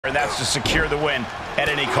And that's to secure the win at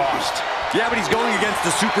any cost. Yeah, but he's going against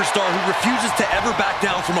a superstar who refuses to ever back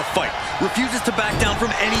down from a fight, refuses to back down from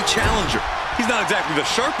any challenger. He's not exactly the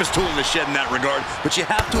sharpest tool in the shed in that regard, but you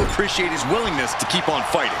have to appreciate his willingness to keep on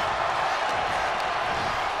fighting.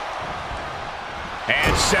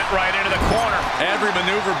 And set right into the corner. Every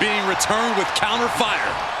maneuver being returned with counter fire.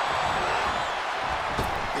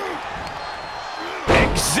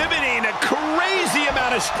 Exhibiting a crazy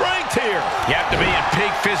amount of strength here. You have to be in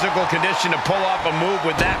peak physical condition to pull off a move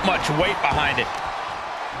with that much weight behind it.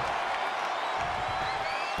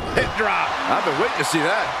 Hip drop. I've been waiting to see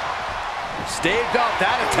that. Staved off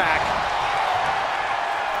that attack.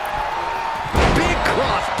 Big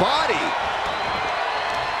cross body.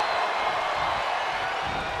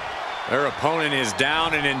 Their opponent is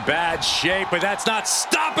down and in bad shape, but that's not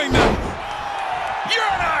stopping them.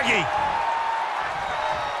 Uranagi.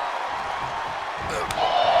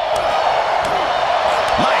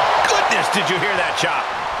 My goodness, did you hear that chop?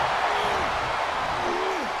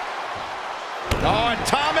 Oh,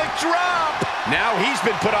 atomic drop. Now he's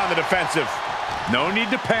been put on the defensive. No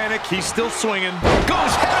need to panic. He's still swinging.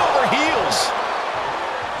 Goes head over heels.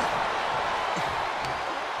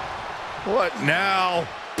 What now?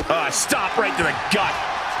 Stop right to the gut.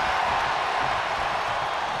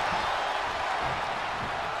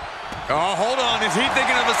 Oh, hold on. Is he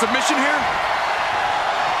thinking of a submission here?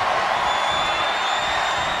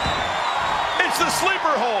 It's the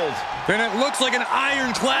sleeper hold. Then it looks like an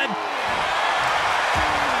ironclad.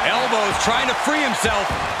 Elbows trying to free himself,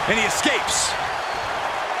 and he escapes.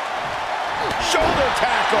 Shoulder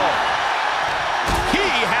tackle. He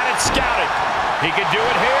had it scouted. He could do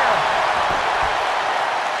it here.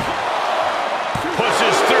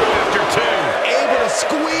 Pushes through after two. Able to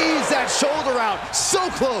squeeze that shoulder out. So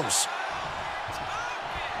close.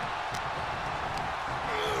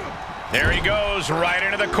 There he goes, right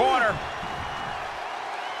into the corner.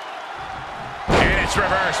 And it's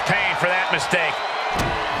reverse pain for that mistake.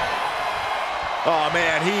 Oh,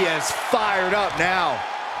 man, he is fired up now.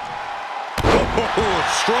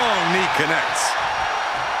 Strong knee connects.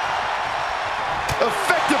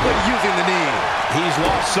 Effectively using the knee. He's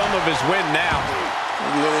lost some of his wind now.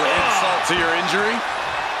 A little insult to your injury.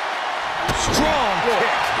 Strong kick.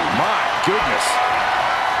 My goodness.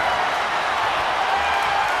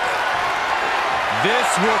 This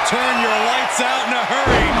will turn your lights out in a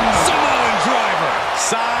hurry. Samoan driver.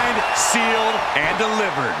 Signed, sealed, and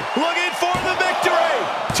delivered. Looking for the victory.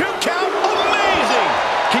 2 count, amazing.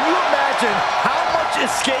 Can you imagine how much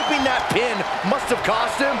escaping that pin must have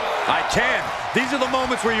cost him? I can. These are the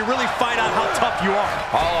moments where you really find out how tough you are.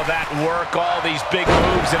 All of that work, all these big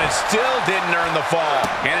moves, and it still didn't earn the fall.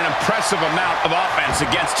 And an impressive amount of offense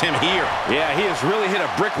against him here. Yeah, he has really hit a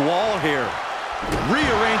brick wall here.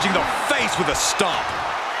 Rearranging the face with a stomp.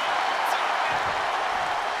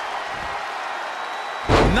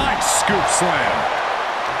 Nice scoop slam.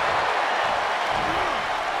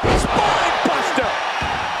 Spine buster.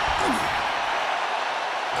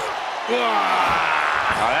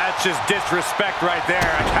 Oh, that's just disrespect right there.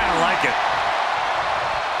 I kind of like it.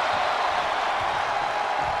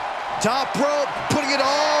 Top rope, putting it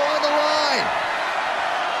all on the line.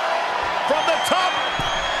 From the top.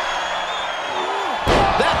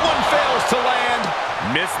 That one fails to land.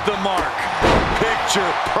 Missed the mark.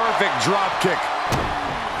 Picture perfect drop kick.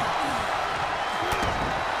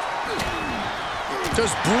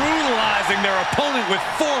 Just brutalizing their opponent with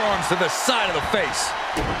forearms to the side of the face.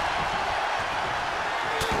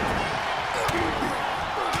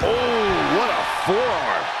 Oh, what a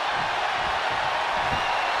forearm.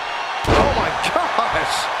 Oh, my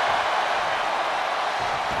gosh.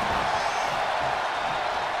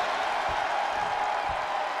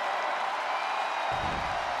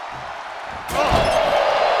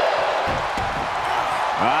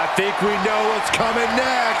 I think we know what's coming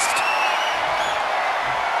next.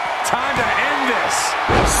 Time to end this.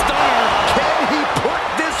 Stunner. Can he put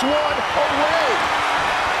this one away?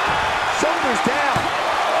 Shoulders down.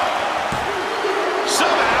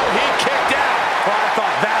 Somehow he kicked out. Oh, I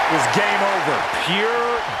thought that was game over.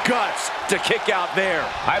 Pure guts to kick out there.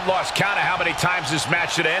 I've lost count of how many times this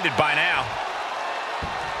match should have ended by now.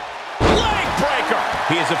 Leg breaker.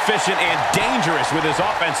 He is efficient and dangerous with his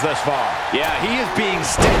offense thus far. Yeah, he is being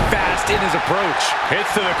steadfast in his approach.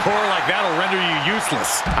 Hits to the core like that'll render you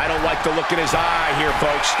useless. I don't like the look in his eye here,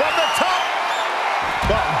 folks. From the top.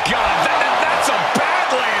 Oh, God, that's a bad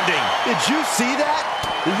landing. Did you see that?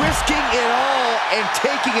 Risking it all and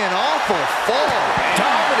taking an awful fall.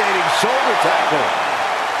 Dominating shoulder tackle.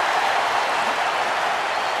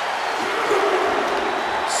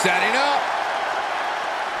 Setting up.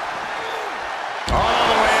 All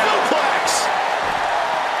the way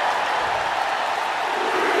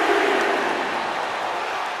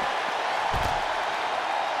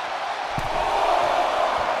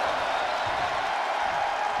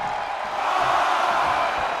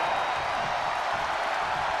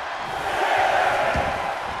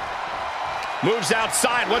Moves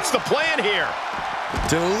outside. What's the plan here?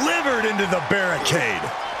 Delivered into the barricade.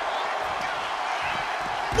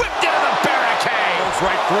 Whipped into the barricade. Goes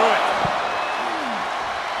right through it.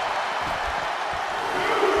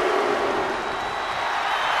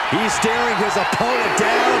 He's staring his opponent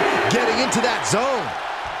down, getting into that zone.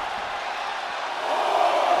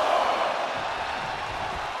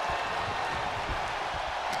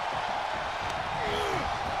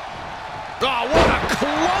 Oh, what a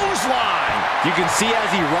clothesline! You can see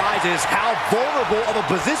as he rises how vulnerable of a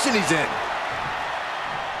position he's in.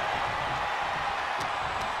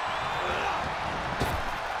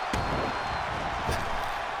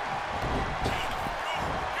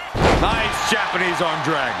 Nice Japanese arm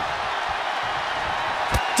drag.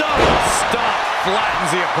 Double stomp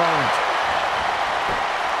flattens the opponent.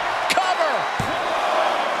 Cover!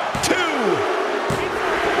 2!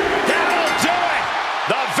 That'll do it!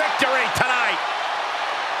 The victory tonight!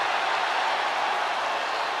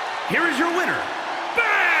 Here is your winner.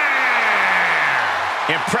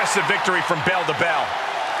 Bam! Impressive victory from bell to bell.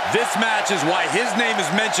 This match is why his name is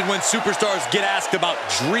mentioned when superstars get asked about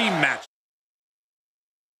dream matches.